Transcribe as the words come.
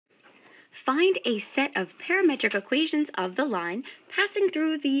find a set of parametric equations of the line passing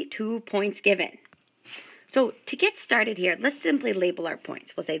through the 2 points given. So to get started here, let's simply label our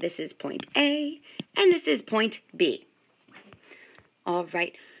points. We'll say this is point A and this is point B. All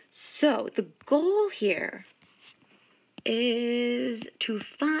right, so the goal here is to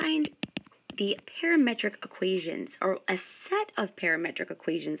find the parametric equations, or a set of parametric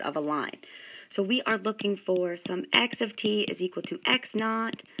equations of a line. So we are looking for some x of t is equal to x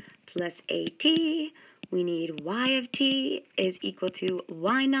naught plus at. We need y of t is equal to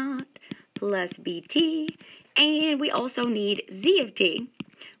y naught plus bt. And we also need z of t,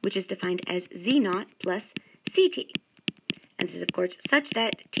 which is defined as z naught plus ct. And this is, of course, such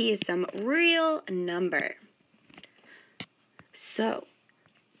that t is some real number. So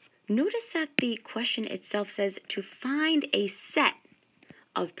notice that the question itself says to find a set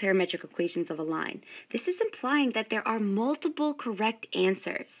of parametric equations of a line. This is implying that there are multiple correct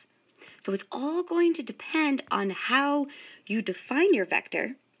answers. So it's all going to depend on how you define your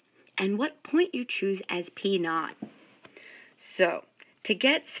vector and what point you choose as P naught. So to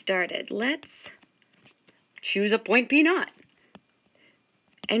get started, let's choose a point P naught.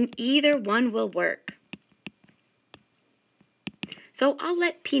 And either one will work. So I'll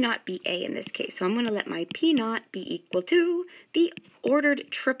let P naught be A in this case. So I'm going to let my P naught be equal to the ordered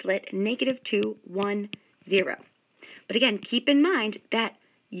triplet -2, 1, 0. But again, keep in mind that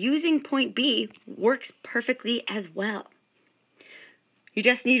using point B works perfectly as well. You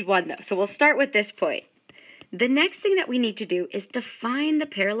just need one though. So we'll start with this point. The next thing that we need to do is define the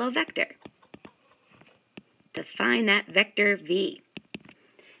parallel vector. Define that vector V.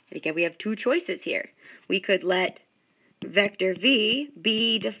 And again, we have two choices here. We could let vector V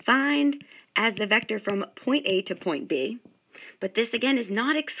be defined as the vector from point A to point B, but this again is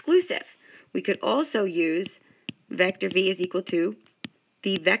not exclusive. We could also use vector V is equal to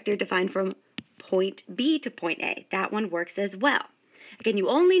the vector defined from point B to point A. That one works as well. Again, you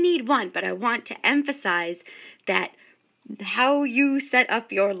only need one, but I want to emphasize that how you set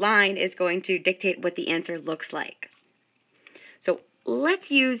up your line is going to dictate what the answer looks like. So let's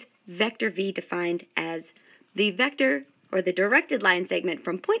use vector V defined as the vector or the directed line segment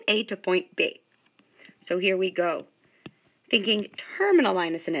from point A to point B. So here we go. Thinking terminal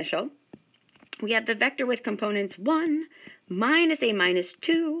minus initial, we have the vector with components 1, minus a minus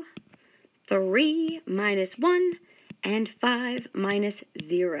 2, 3 minus 1, and 5 minus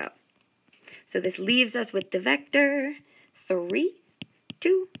 0. So this leaves us with the vector 3,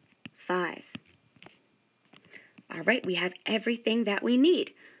 2, 5. All right, we have everything that we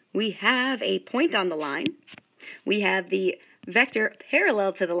need. We have a point on the line. We have the vector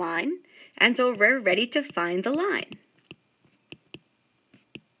parallel to the line, and so we're ready to find the line.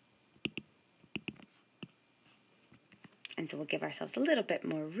 And so we'll give ourselves a little bit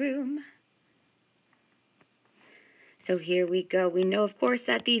more room. So here we go. We know, of course,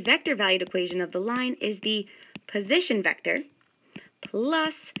 that the vector valued equation of the line is the position vector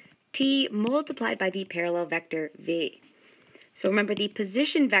plus t multiplied by the parallel vector v. So remember, the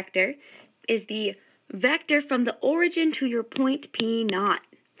position vector is the vector from the origin to your point P naught.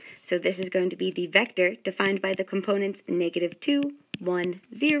 So this is going to be the vector defined by the components -2, 1,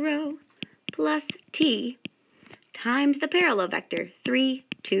 0 plus t times the parallel vector 3,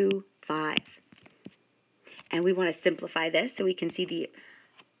 2, 5. And we want to simplify this so we can see the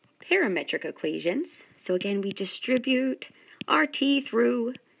parametric equations. So again, we distribute our t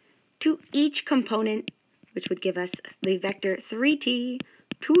through to each component, which would give us the vector 3t,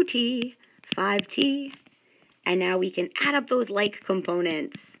 2t, 5t, and now we can add up those like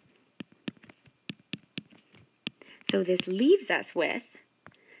components. So this leaves us with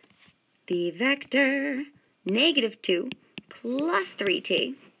the vector -2 plus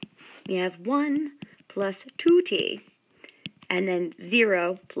 3t. We have 1 plus 2t, and then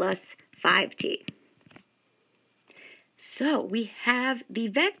 0 plus 5t. So we have the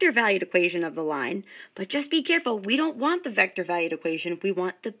vector valued equation of the line, but just be careful, we don't want the vector valued equation, we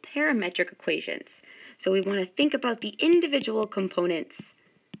want the parametric equations. So we want to think about the individual components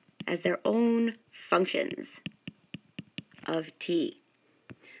as their own functions of t.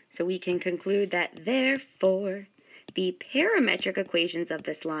 So we can conclude that therefore the parametric equations of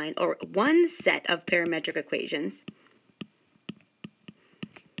this line, or one set of parametric equations,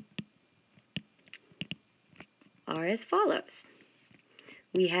 are as follows.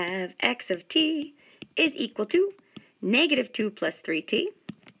 We have x of t is equal to -2 plus 3t.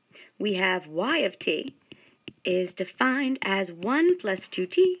 We have y of t is defined as 1 plus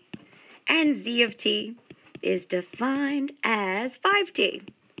 2t, and z of t is defined as 5t.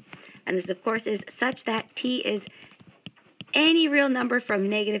 And this, of course, is such that t is any real number from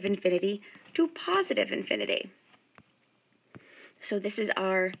negative infinity to positive infinity. So this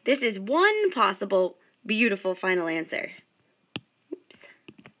is one possible beautiful final answer. Oops.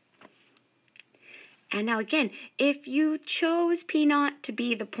 And now again, if you chose P0 to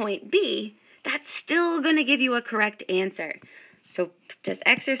be the point B, that's still going to give you a correct answer. So just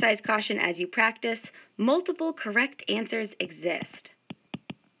exercise caution as you practice. Multiple correct answers exist.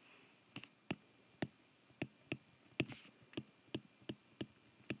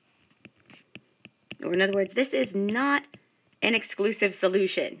 Or in other words, this is not an exclusive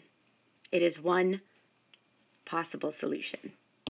solution. It is one possible solution.